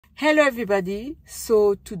Hello everybody.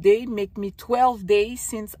 So today make me 12 days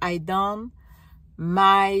since I done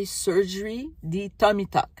my surgery, the tummy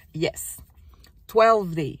tuck. Yes,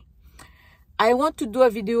 12 days. I want to do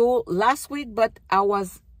a video last week, but I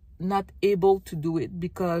was not able to do it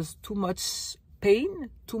because too much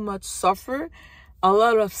pain, too much suffer, a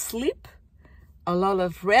lot of sleep, a lot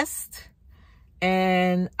of rest,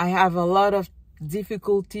 and I have a lot of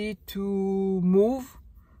difficulty to move,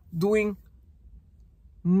 doing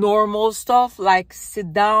normal stuff like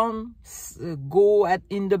sit down, go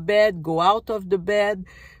in the bed, go out of the bed,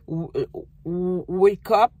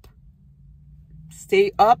 wake up,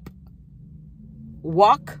 stay up,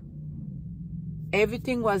 walk.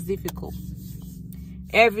 Everything was difficult.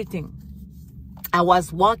 Everything. I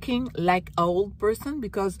was walking like an old person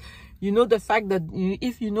because you know the fact that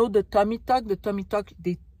if you know the tummy tuck,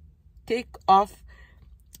 they take off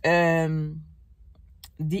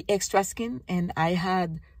the extra skin, and I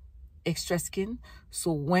had extra skin,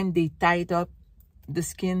 so when they tied up the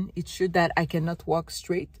skin, it showed that I cannot walk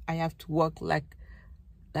straight. I have to walk like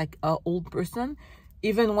an old person.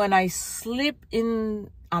 Even when I sleep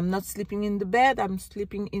in, I'm not sleeping in the bed, I'm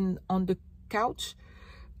sleeping on the couch.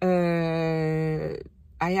 I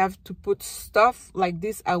have to put stuff like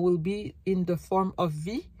this. I will be in the form of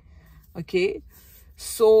V. Okay,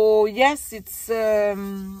 so yes, it's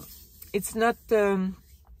not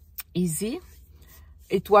easy.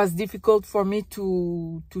 It was difficult for me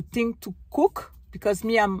to think to cook because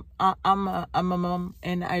me, I'm a mom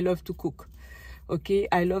and I love to cook. Okay,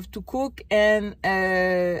 I love to cook, and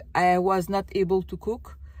I was not able to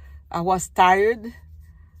cook. I was tired.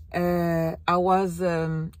 I was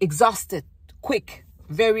exhausted, quick,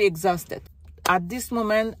 very exhausted. At this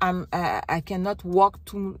moment, I cannot walk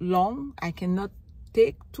too long. I cannot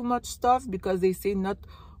take too much stuff because they say not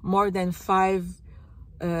more than 5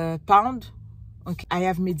 pounds. Okay, I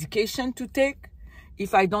have medication to take.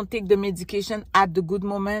 If I don't take the medication at the good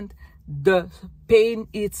moment, the pain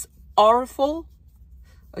is awful.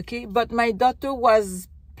 Okay, but my doctor was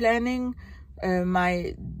planning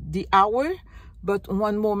the hour, but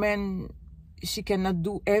one moment she cannot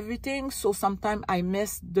do everything, so sometimes I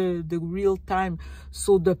miss the real time.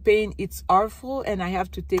 So the pain, it's awful, and I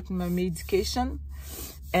have to take my medication.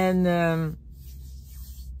 And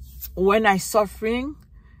when I suffering,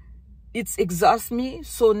 it's exhausts me,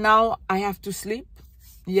 so now I have to sleep.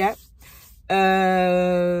 Yeah.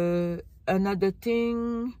 Another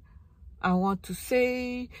thing I want to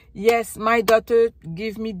say, yes, my daughter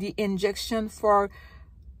gave me the injection for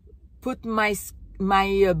put my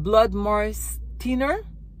blood more thinner.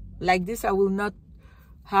 Like this, I will not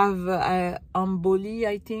have emboli,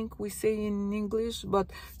 I think we say in English,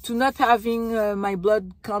 but to not having my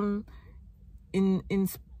blood come in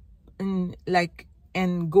like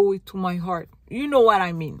and go to my heart. You know what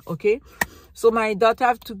I mean, okay? So my daughter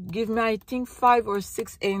have to give me, I think, 5 or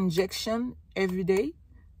 6 injection every day.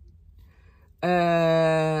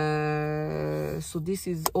 So this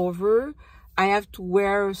is over. I have to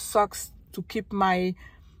wear socks to keep my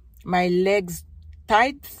legs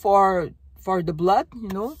tight for the blood, you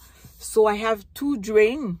know. So I have 2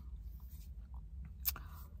 drain,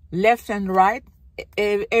 left and right.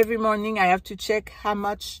 Every morning I have to check how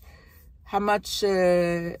much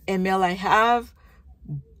ml I have,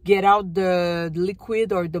 get out the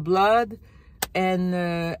liquid or the blood, and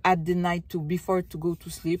at the night too, before to go to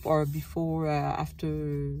sleep, or before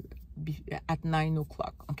after at 9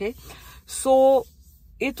 o'clock. Okay, so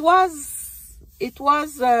it was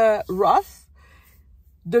rough.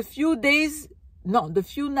 The few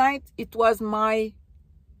nights, it was my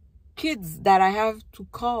kids that I have to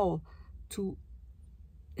call to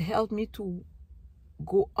help me to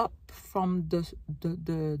go up from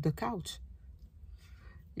the couch.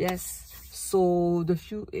 Yes, so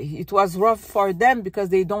it was rough for them because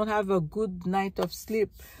they don't have a good night of sleep,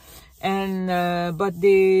 and but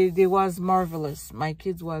they was marvelous. My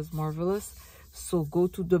kids was marvelous. So go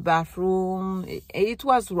to the bathroom. It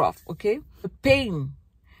was rough. Okay, the pain,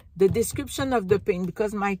 the description of the pain,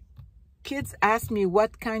 because my kids asked me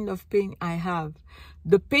what kind of pain I have.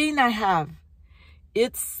 The pain I have,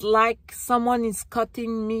 it's like someone is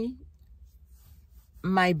cutting me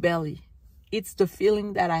my belly. It's the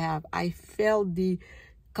feeling that I have. I felt the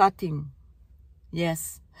cutting.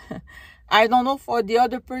 Yes. I don't know for the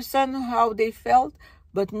other person how they felt,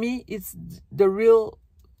 but me, it's the real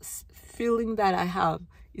feeling that I have.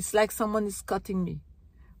 It's like someone is cutting me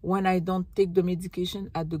when I don't take the medication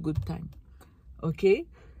at the good time. Okay.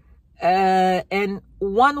 And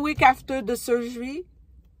 1 week after the surgery,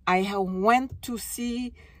 I went to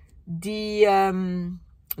see the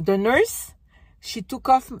nurse. She took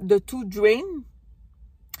off the 2 drain.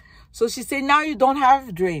 So she said, now you don't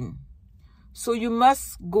have drain. So you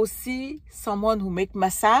must go see someone who make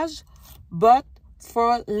massage, but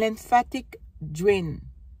for lymphatic drain.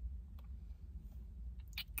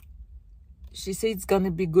 She said it's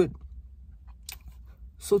gonna be good.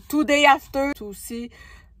 So 2 days after, to see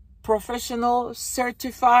professional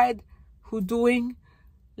certified who doing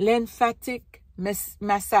lymphatic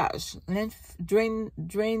massage, lymphatic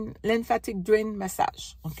drain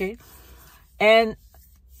massage, okay? And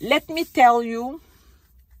let me tell you,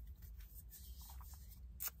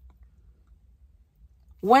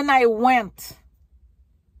 when I went,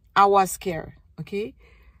 I was scared, okay?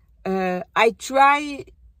 I try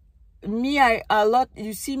a lot.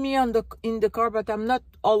 You see me in the car, but I'm not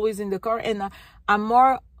always in the car, and I'm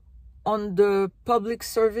more on the public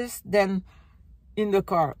service than in the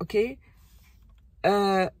car, okay?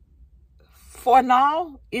 For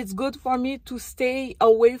now, it's good for me to stay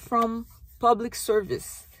away from public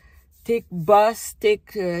service. Take bus,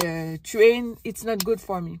 take train. It's not good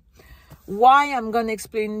for me. Why? I'm gonna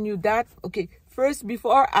explain you that. Okay, first,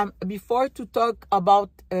 before to talk about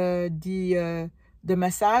the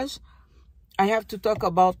massage, I have to talk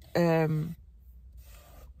about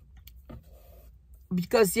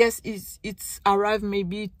because yes, it's arrived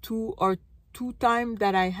maybe two times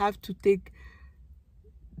that I have to take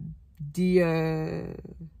the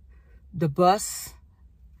bus.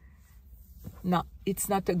 No, it's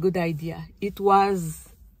not a good idea. It was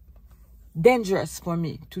dangerous for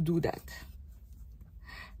me to do that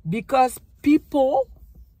because people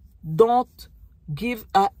don't give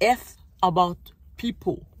a F about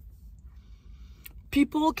people.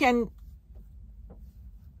 People can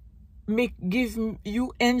give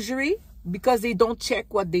you injury because they don't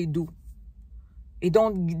check what they do. They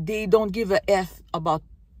don't give a F about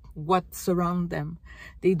what surround them.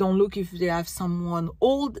 They don't look if they have someone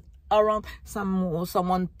old around,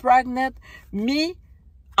 someone pregnant. Me,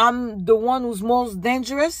 I'm the one who's most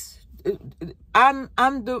dangerous.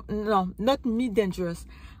 Not me dangerous.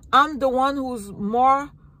 I'm the one who's more,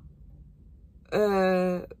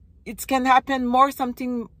 it can happen more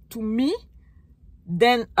something to me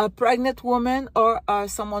than a pregnant woman or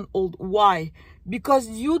someone old. Why? Because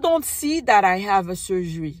you don't see that I have a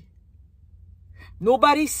surgery.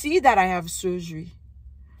 Nobody see that I have surgery.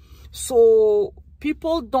 So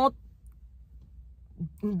people don't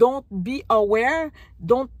be aware,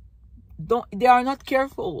 they are not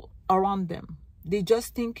careful around them. They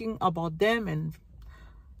just thinking about them and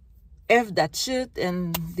F that shit,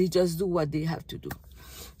 and they just do what they have to do.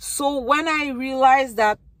 So when I realized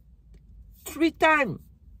that 3 times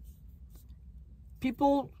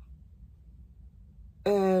people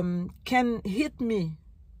can hit me,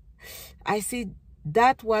 I said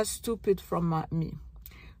that was stupid from me.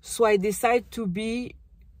 So I decided to be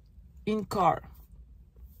in car.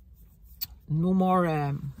 No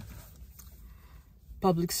more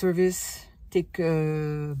public service, take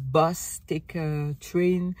a bus, take a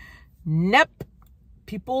train. Nope.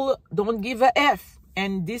 People don't give a F.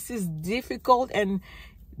 And this is difficult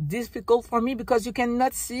for me because you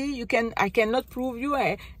cannot see, I cannot prove you,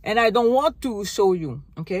 and I don't want to show you,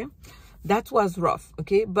 okay? That was rough,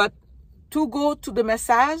 okay? But to go to the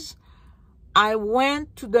massage, I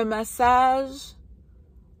went to the massage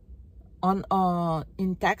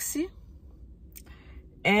in taxi.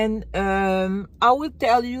 And I will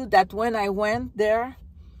tell you that when I went there,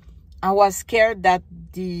 I was scared that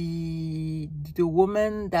the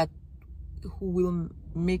woman who will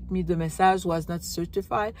make me the massage was not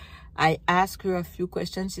certified. I asked her a few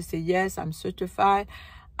questions. She said, yes, I'm certified.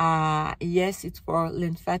 Yes, it's for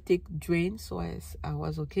lymphatic drain. So I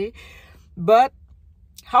was okay. But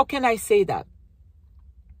how can I say that?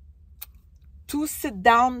 To sit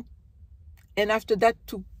down and after that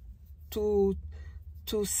to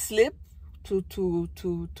sleep,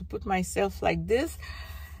 to put myself like this,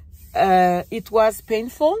 it was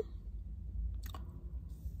painful.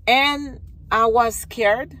 And I was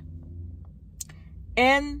scared.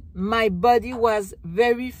 And my body was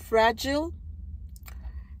very fragile.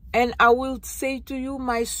 And I will say to you,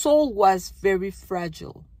 my soul was very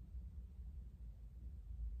fragile.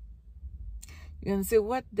 You're going to say,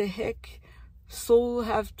 what the heck? Soul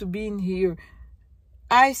have to be in here.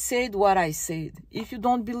 I said what I said. If you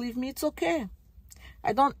don't believe me, it's okay.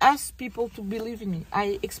 I don't ask people to believe in me.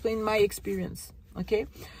 I explain my experience, okay?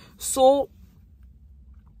 So,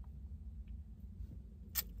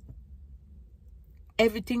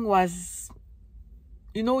 everything was,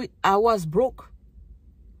 I was broke.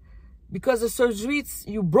 Because the surgery,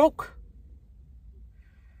 you broke.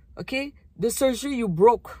 Okay? The surgery, you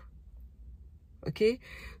broke. Okay?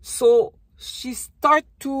 So, she started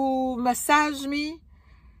to massage me.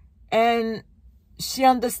 And she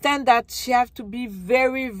understands that she have to be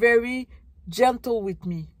very, very gentle with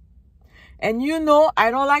me. And you know,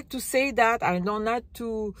 I don't like to say that. I don't like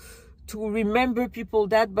to remember people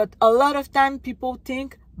that. But a lot of time people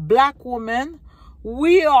think black women,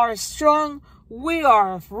 we are strong, we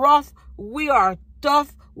are rough, we are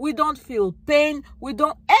tough, we don't feel pain, we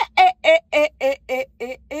don't...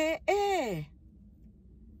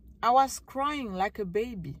 I was crying like a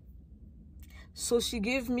baby. So she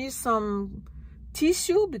gave me some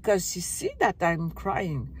tissue because she see that I'm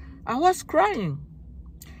crying. I was crying.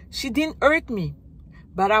 She didn't hurt me,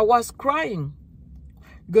 but I was crying.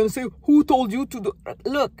 You're gonna say, who told you to do...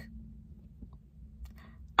 Look,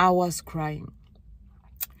 I was crying.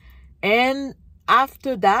 And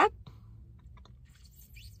after that,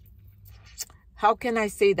 how can I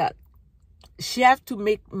say that? She have to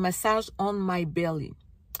make massage on my belly.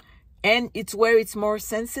 And it's where it's more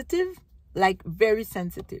sensitive, like very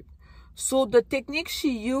sensitive. So the technique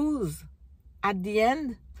she used at the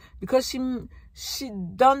end, because she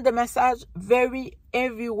done the massage very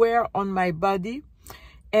everywhere on my body.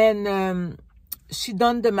 And she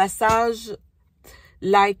done the massage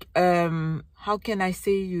like, how can I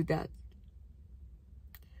say you that?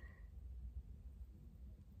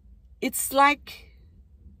 It's like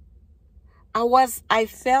I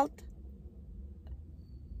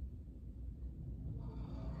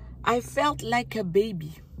felt like a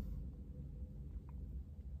baby.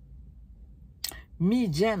 Me,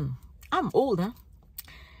 Jen, I'm old, huh?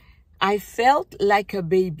 I felt like a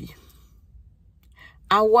baby.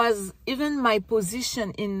 I was, even my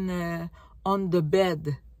position on the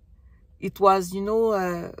bed, it was, you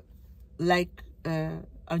know, like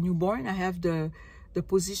a newborn. I have the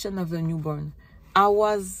position of a newborn.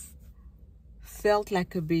 Felt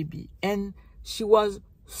like a baby. And she was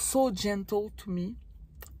so gentle to me.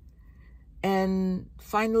 And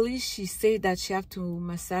finally, she said that she have to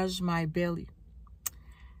massage my belly.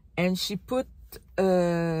 And she put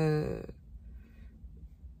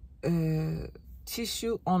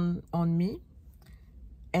tissue on me.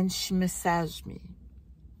 And she massaged me.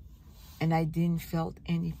 And I didn't feel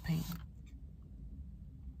any pain.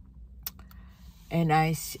 And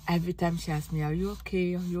every time she asked me, are you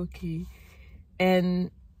okay? Are you okay? And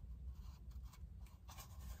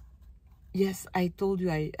yes, I told you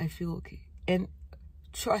I feel okay. And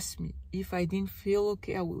trust me, if I didn't feel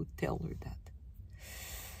okay, I will tell her that.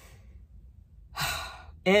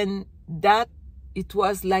 And that, it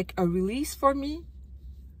was like a release for me.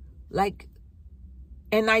 Like,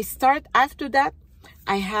 and after that,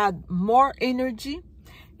 I had more energy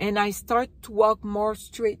and I start to walk more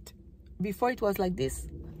straight. Before it was like this.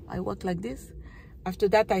 I walk like this. After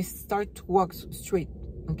that, I start to walk straight.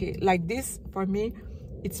 Okay, like this, for me,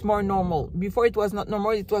 it's more normal. Before it was not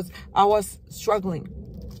normal, I was struggling.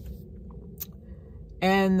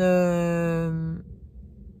 And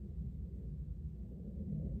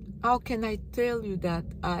how can I tell you that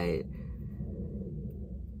I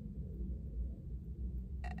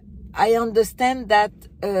understand that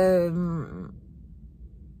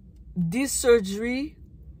this surgery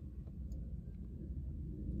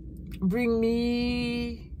bring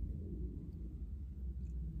me...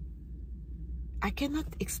 I cannot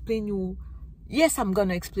explain you. Yes, I'm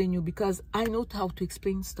gonna explain you because I know how to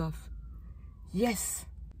explain stuff. Yes,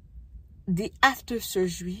 the after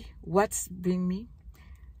surgery, what's bring me?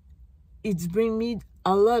 It's bring me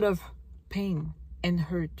a lot of pain and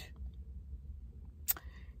hurt.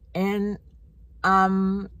 And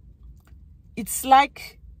it's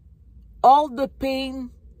like all the pain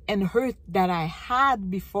and hurt that I had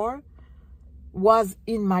before was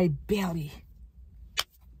in my belly.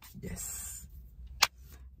 Yes,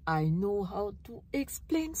 I know how to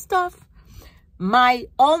explain stuff.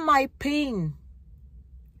 All my pain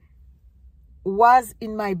was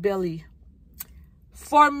in my belly.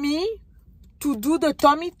 For me to do the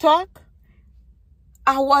tummy tuck,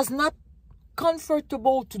 I was not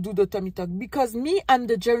comfortable to do the tummy tuck because me, I'm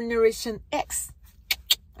the Generation X.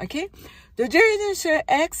 Okay, the Generation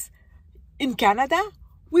X in Canada,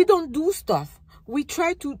 we don't do stuff. We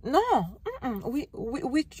try to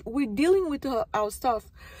we're dealing with our stuff.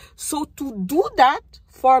 So to do that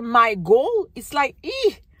for my goal, it's like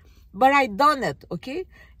but I done it. Okay,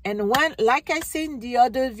 and when, like I said in the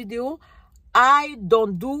other video, I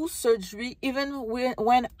don't do surgery even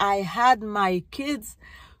when I had my kids.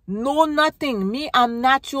 No, nothing. Me, I'm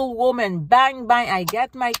natural woman. Bang, bang. I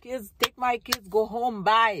get my kids, take my kids, go home,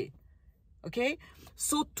 bye. Okay?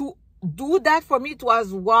 So to do that for me, it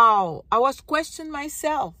was wow. I was questioning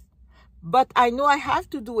myself. But I know I have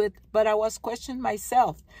to do it, but I was questioning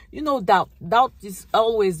myself. You know, doubt. Doubt is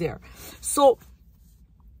always there. So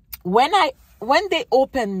when they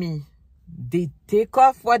open me, they take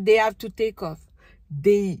off what they have to take off.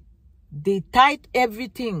 They tight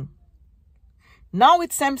everything. Now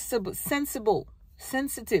it's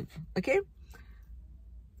sensitive, okay?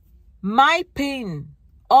 My pain,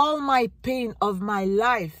 all my pain of my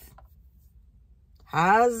life,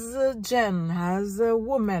 as a Jen, as a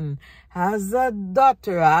woman, as a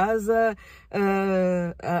daughter, as a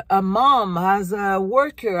mom, as a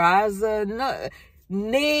worker, as a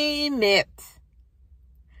name it.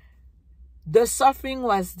 The suffering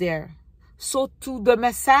was there. So to the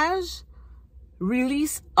massage,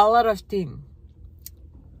 release a lot of things.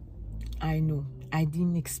 I know. I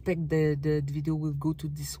didn't expect the video will go to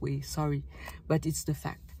this way. Sorry. But it's the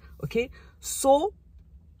fact. Okay? So,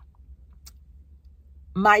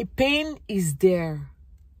 my pain is there.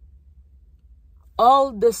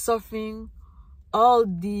 All the suffering, all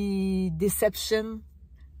the deception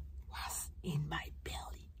was in my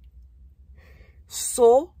belly.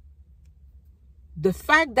 So, the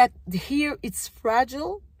fact that here it's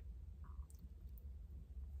fragile,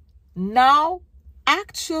 now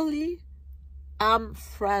actually I'm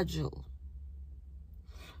fragile.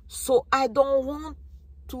 So I don't want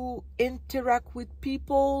to interact with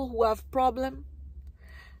people who have problems.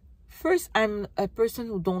 First, I'm a person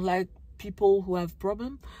who don't like people who have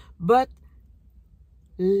problems, but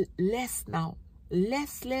less now.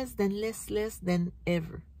 Less than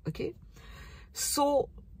ever. Okay? So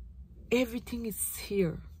everything is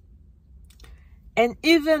here. And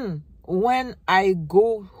even when I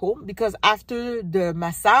go home, because after the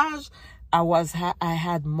massage, I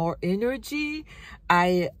had more energy.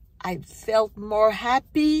 I felt more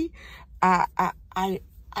happy. I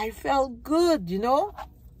felt good, you know.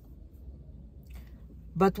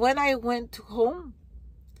 But when I went home,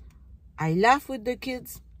 I laughed with the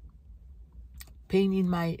kids. Pain in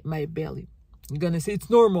my belly. I'm gonna say it's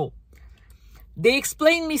normal. They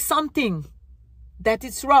explain me something that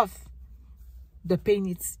it's rough. The pain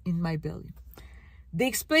is in my belly. They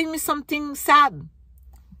explain me something sad.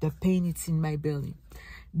 The pain is in my belly.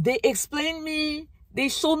 They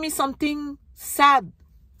show me something sad.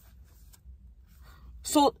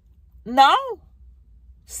 So now,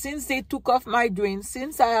 since they took off my drain,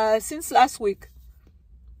 since last week,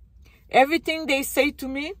 everything they say to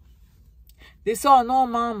me, they say, oh no,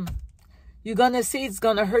 mom, you're gonna say it's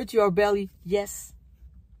gonna hurt your belly. Yes.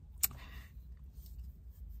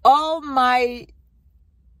 All my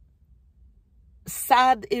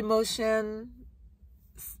sad emotion,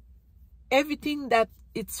 everything that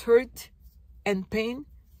it's hurt and pain,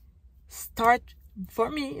 start for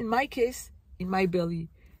me, in my case, in my belly.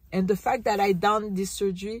 And the fact that I done this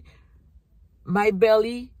surgery, my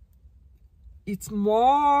belly, it's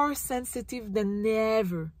more sensitive than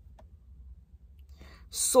ever.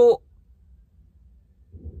 So,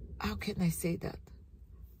 how can I say that?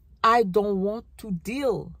 I don't want to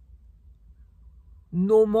deal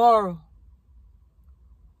no more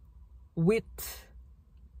with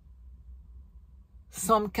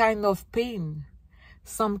some kind of pain,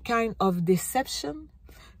 some kind of deception,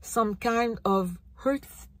 some kind of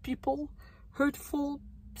hurtful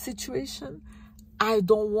situation. I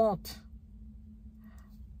don't want.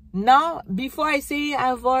 Now, before I say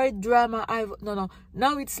avoid drama, no.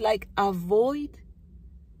 Now it's like avoid,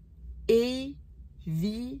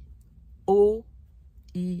 AVOED.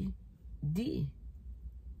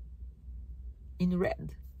 In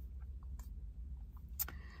red.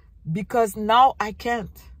 Because now I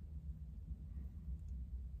can't.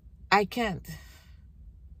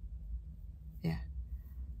 Yeah.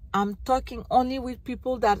 I'm talking only with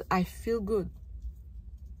people that I feel good.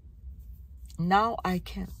 Now I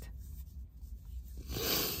can't.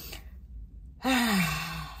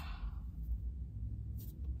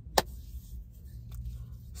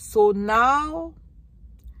 So now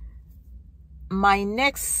my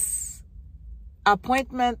next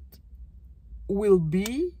appointment will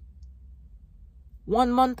be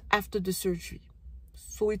 1 month after the surgery.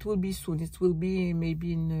 So it will be soon. It will be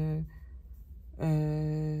maybe in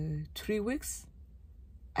 3 weeks.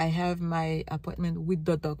 I have my appointment with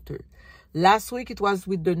the doctor. Last week it was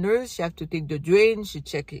with the nurse. She have to take the drain. She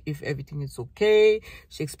check if everything is okay.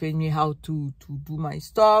 She explained me how to do my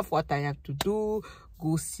stuff, what I have to do,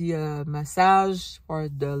 go see a massage for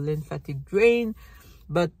the lymphatic drain.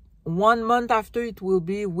 But 1 month after, it will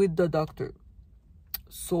be with the doctor.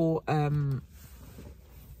 So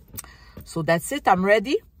so that's it. I'm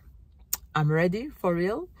ready. I'm ready for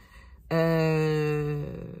real.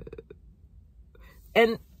 And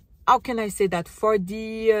how can I say that? For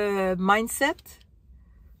the mindset,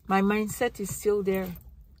 my mindset is still there.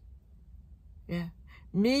 Yeah.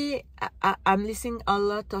 Me, I'm listening a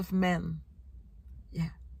lot of men. Yeah.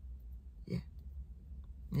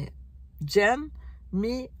 Jen,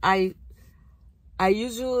 me, I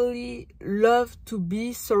usually love to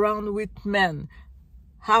be surrounded with men,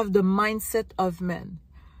 have the mindset of men.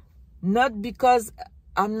 Not because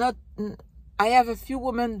I have a few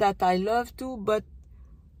women that I love too, but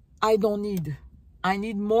I don't need. I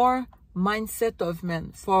need more mindset of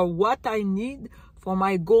men. For what I need, for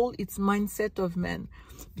my goal, it's mindset of men.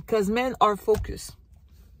 Because men are focused.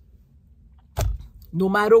 No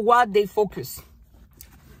matter what, they focus.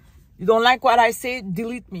 You don't like what I say,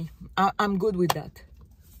 delete me. I'm good with that.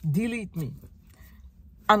 Delete me.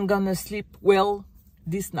 I'm gonna sleep well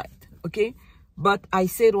this night, okay? But I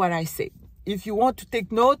said what I said. If you want to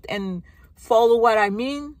take note and follow what I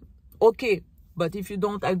mean, okay. But if you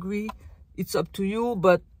don't agree, it's up to you.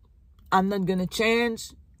 But I'm not gonna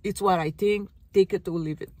change. It's what I think. Take it or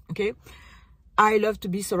leave it, okay? I love to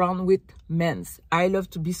be surrounded with men. I love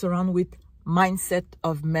to be surrounded with mindset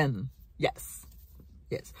of men. Yes.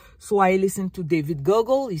 So I listen to David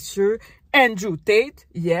Gogol, is sure. Andrew Tate,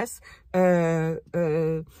 yes. I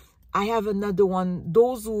have another one.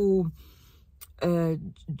 Those who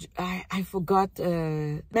I forgot.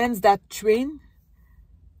 Men that train,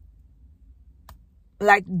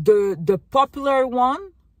 like the popular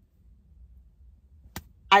one.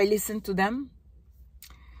 I listen to them.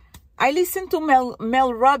 I listen to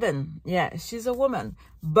Mel Robbins. Yeah, she's a woman.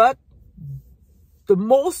 But the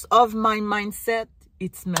most of my mindset,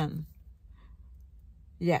 it's men.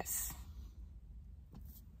 Yes.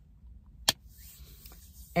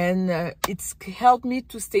 And it's helped me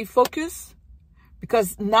to stay focused.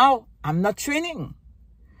 Because now I'm not training.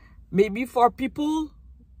 Maybe for people,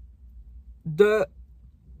 the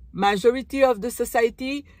majority of the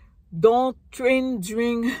society don't train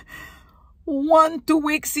during 1-2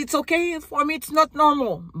 weeks. It's okay. For me, it's not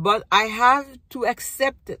normal. But I have to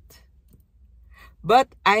accept it.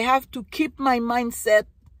 But I have to keep my mindset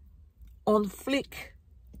on flick.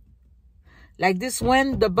 Like this,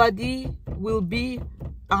 when the body will be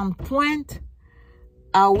on point,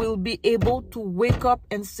 I will be able to wake up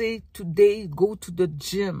and say, today, go to the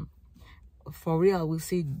gym. For real, I will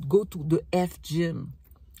say, go to the F gym.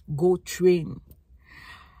 Go train.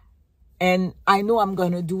 And I know I'm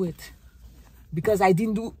going to do it. Because I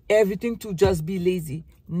didn't do everything to just be lazy.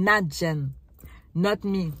 Not Jen. Not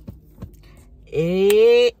me.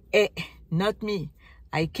 Not me.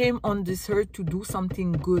 I came on this earth to do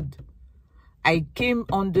something good. I came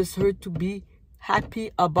on this earth to be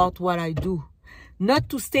happy about what I do. Not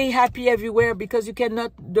to stay happy everywhere, because you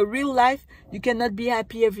cannot, the real life, you cannot be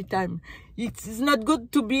happy every time. It's not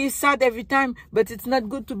good to be sad every time, but it's not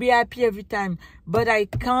good to be happy every time. But I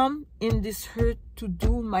come in this earth to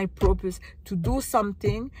do my purpose, to do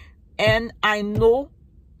something. And I know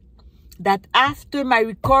that after my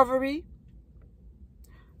recovery,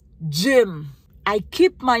 gym, I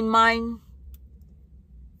keep my mind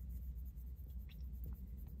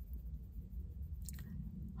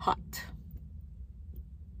hot.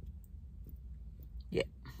 Yeah.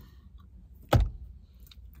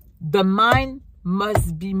 The mind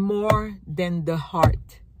must be more than the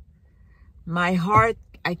heart. My heart,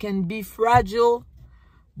 I can be fragile.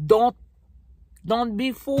 Don't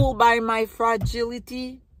be fooled by my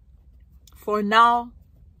fragility. For now,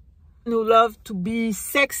 who love to be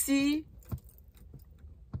sexy.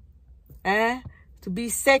 To be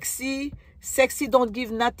sexy. Sexy don't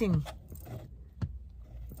give nothing.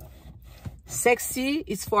 Sexy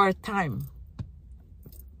is for a time.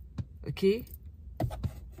 Okay?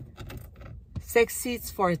 Sexy is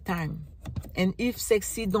for a time. And if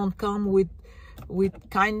sexy don't come with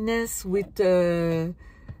kindness, with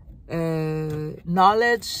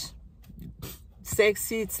knowledge,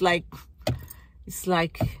 sexy, it's like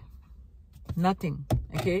nothing.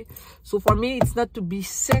 Okay? So for me, it's not to be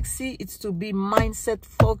sexy, it's to be mindset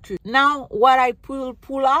focused. Now, what I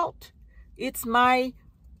pull out, it's my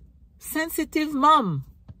sensitive mom.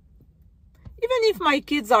 Even if my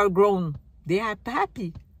kids are grown, they are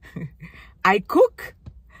happy. I cook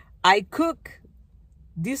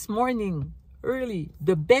this morning early.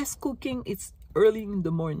 The best cooking is early in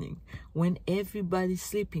the morning when everybody's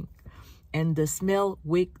sleeping and the smell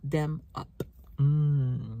wake them up.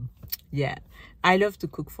 Yeah, I love to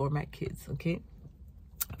cook for my kids. Okay,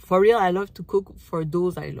 for real, I love to cook for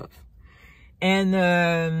those I love.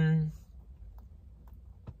 And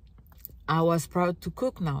I was proud to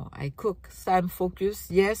cook. Now I cook, so I'm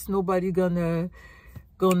focused. Yes, nobody gonna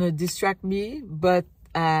distract me, but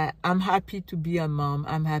I'm happy to be a mom.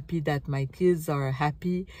 I'm happy that my kids are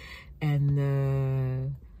happy,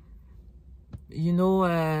 and you know,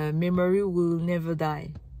 memory will never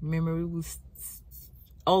die. Memory will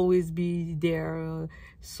always be there.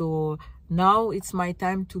 So now it's my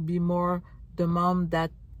time to be more the mom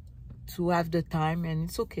that to have the time, and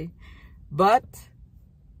it's okay. But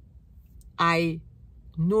I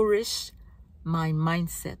nourish my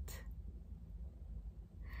mindset,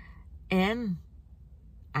 and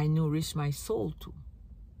I nourish my soul too.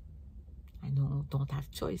 I don't have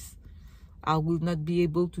choice. I will not be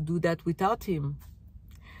able to do that without him.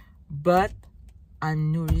 But I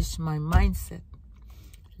nourish my mindset.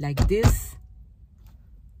 Like this,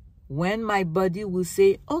 when my body will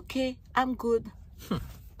say, okay, I'm good.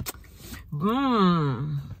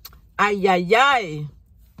 Ay, ay, ay.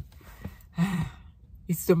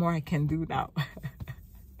 It's the more I can do now.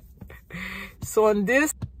 So on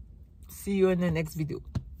this, see you in the next video.